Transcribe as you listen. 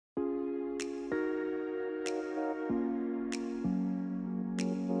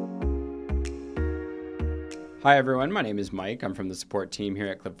Hi everyone, my name is Mike. I'm from the support team here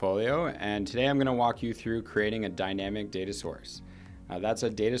at Klipfolio, and today I'm going to walk you through creating a dynamic data source. That's a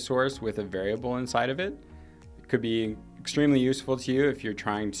data source with a variable inside of it. It could be extremely useful to you if you're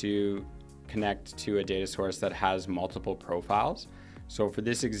trying to connect to a data source that has multiple profiles. So for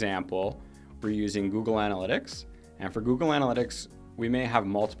this example, we're using Google Analytics, and for Google Analytics, we may have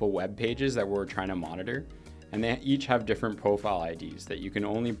multiple web pages that we're trying to monitor, and they each have different profile IDs that you can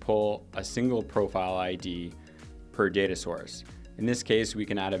only pull a single profile ID per data source. In this case, we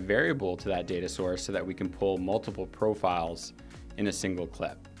can add a variable to that data source so that we can pull multiple profiles in a single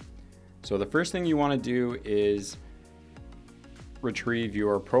clip. So the first thing you want to do is retrieve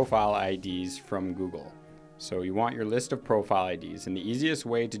your profile IDs from Google. So you want your list of profile IDs, and the easiest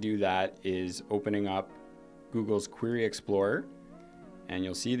way to do that is opening up Google's Query Explorer, and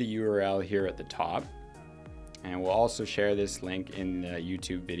you'll see the URL here at the top. And we'll also share this link in the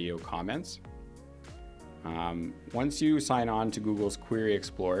YouTube video comments. Once you sign on to Google's Query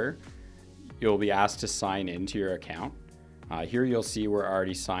Explorer, you'll be asked to sign into your account. Here you'll see we're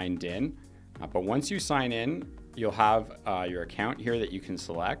already signed in, but once you sign in, you'll have your account here that you can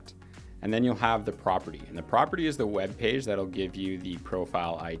select, and then you'll have the property. And the property is the web page that'll give you the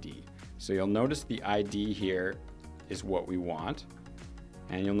profile ID. So you'll notice the ID here is what we want,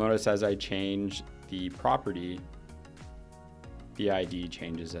 and you'll notice as I change the property, the ID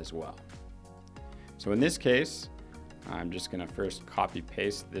changes as well. So in this case, I'm just going to first copy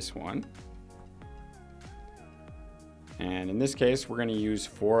paste this one. And in this case, we're going to use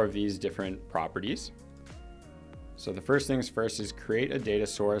 4 of these different properties. So the first things first is create a data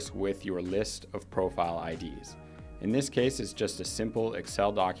source with your list of profile IDs. In this case, it's just a simple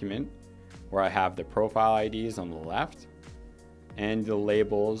Excel document where I have the profile IDs on the left and the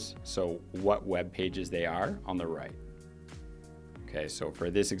labels, so what web pages they are, on the right. Okay, so for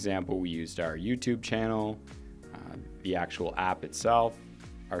this example, we used our YouTube channel, the actual app itself,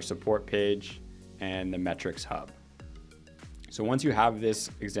 our support page, and the metrics hub. So once you have this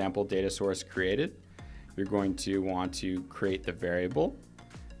example data source created, you're going to want to create the variable.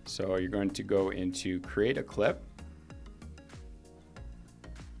 So you're going to go into create a clip,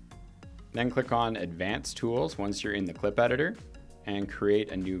 then click on advanced tools once you're in the clip editor, and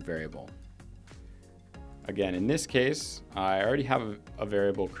create a new variable. Again, in this case, I already have a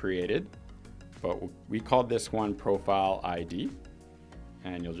variable created, but we called this one profile ID,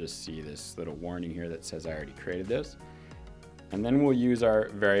 and you'll just see this little warning here that says I already created this. And then we'll use our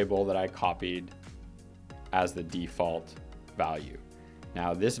variable that I copied as the default value.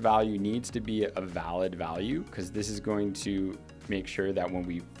 Now this value needs to be a valid value because this is going to make sure that when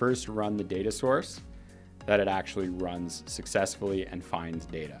we first run the data source, that it actually runs successfully and finds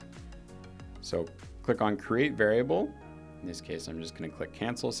data. So click on create variable. In this case, I'm just going to click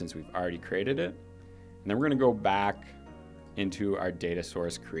cancel since we've already created it. And then we're going to go back into our data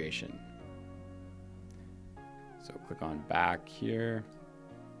source creation. So click on back here.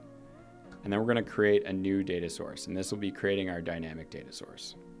 And then we're going to create a new data source. And this will be creating our dynamic data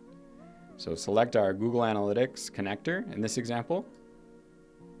source. So select our Google Analytics connector in this example.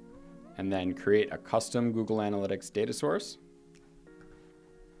 And then create a custom Google Analytics data source.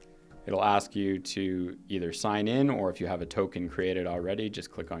 It'll ask you to either sign in, or if you have a token created already,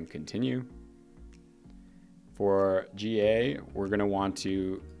 just click on continue. For GA, we're going to want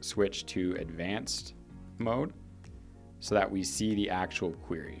to switch to advanced mode so that we see the actual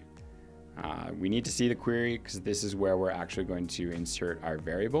query. We need to see the query because this is where we're actually going to insert our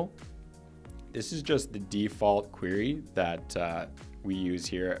variable. This is just the default query that we use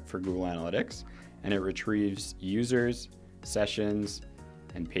here for Google Analytics, and it retrieves users, sessions,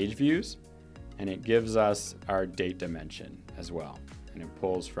 and page views, and it gives us our date dimension as well, and it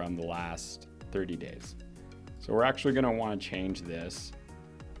pulls from the last 30 days. So we're actually going to want to change this,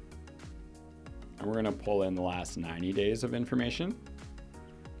 and we're going to pull in the last 90 days of information,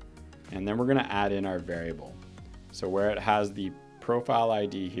 and then we're going to add in our variable. So where it has the profile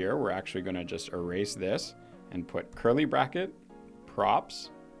ID here, we're actually going to just erase this and put curly bracket, props,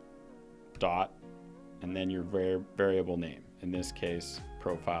 dot, and then your variable name, in this case,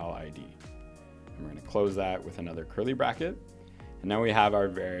 profile ID. And we're going to close that with another curly bracket. And now we have our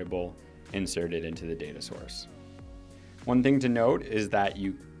variable inserted into the data source. One thing to note is that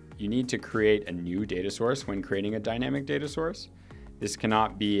you need to create a new data source when creating a dynamic data source. This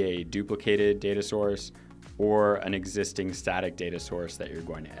cannot be a duplicated data source or an existing static data source that you're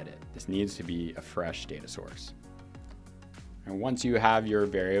going to edit. This needs to be a fresh data source. And once you have your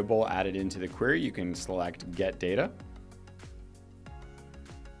variable added into the query, you can select Get Data.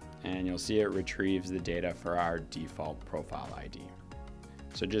 And you'll see it retrieves the data for our default profile ID.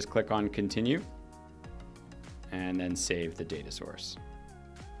 So just click on Continue. and then save the data source.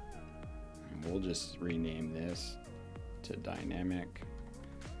 And we'll just rename this to dynamic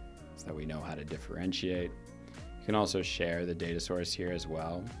so that we know how to differentiate. You can also share the data source here as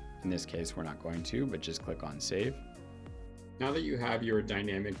well. In this case, we're not going to, but just click on save. Now that you have your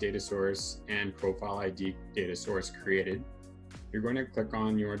dynamic data source and profile ID data source created, you're going to click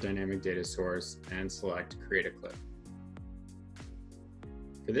on your dynamic data source and select create a clip.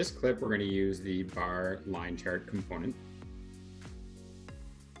 For this clip, we're going to use the bar line chart component.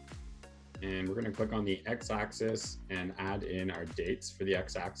 And we're going to click on the x-axis and add in our dates for the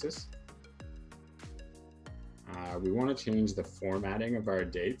x-axis. We want to change the formatting of our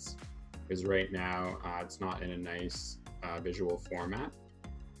dates because right now it's not in a nice visual format.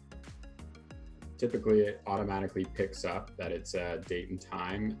 Typically, it automatically picks up that it's a date and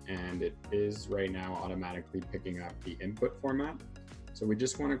time, and it is right now automatically picking up the input format. So we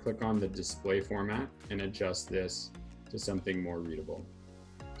just want to click on the display format and adjust this to something more readable.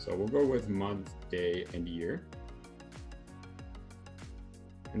 So we'll go with month, day, and year.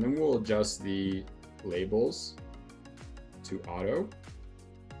 And then we'll adjust the labels to auto.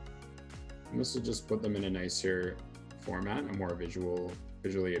 And this will just put them in a nicer format, a more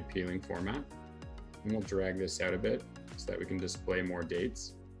visually appealing format. And we'll drag this out a bit so that we can display more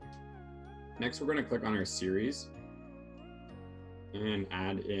dates. Next, we're going to click on our series and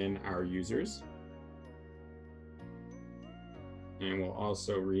add in our users. And we'll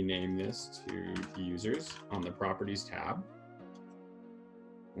also rename this to the users on the properties tab.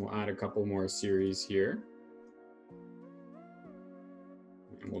 We'll add a couple more series here.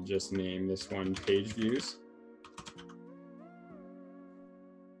 And we'll just name this one page views.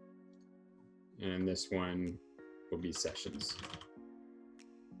 And this one will be sessions.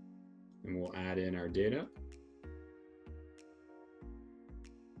 And we'll add in our data.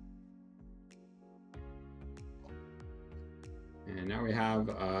 And now we have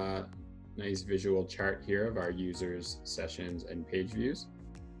a nice visual chart here of our users, sessions, and page views.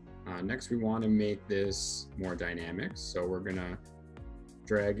 Next, we want to make this more dynamic. So we're going to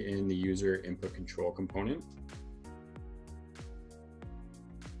drag in the user input control component.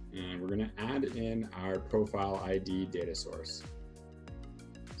 And we're going to add in our profile ID data source.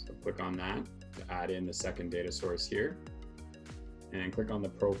 So click on that to add in the second data source here. And click on the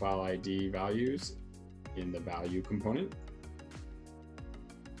profile ID values in the value component.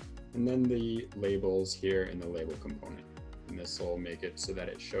 And then the labels here in the label component. And this will make it so that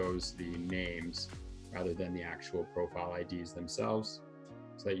it shows the names rather than the actual profile IDs themselves,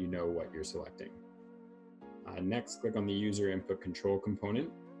 so that you know what you're selecting. Next, click on the user input control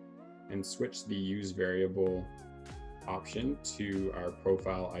component and switch the use variable option to our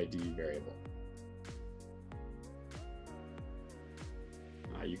profile ID variable.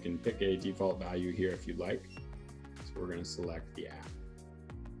 You can pick a default value here if you'd like. So we're going to select the app.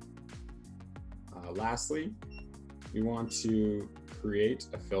 Lastly, we want to create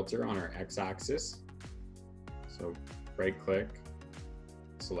a filter on our x-axis. So right-click,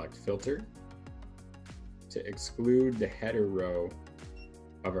 select filter to exclude the header row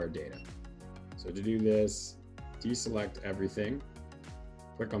of our data. So to do this, deselect everything,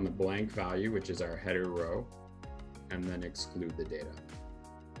 click on the blank value, which is our header row, and then exclude the data.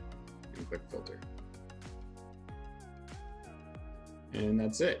 And click filter. And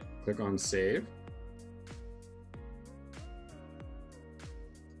that's it. Click on save.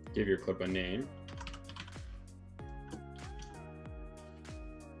 Give your clip a name.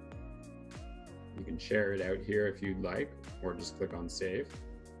 You can share it out here if you'd like, or just click on save.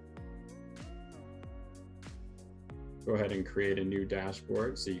 Go ahead and create a new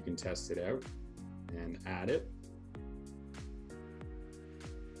dashboard so you can test it out and add it.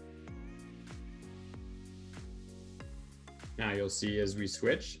 Now you'll see as we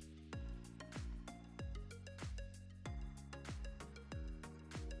switch,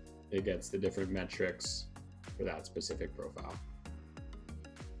 it gets the different metrics for that specific profile.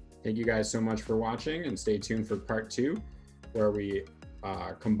 Thank you guys so much for watching, and stay tuned for part 2, where we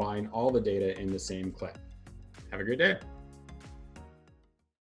combine all the data in the same clip. Have a great day.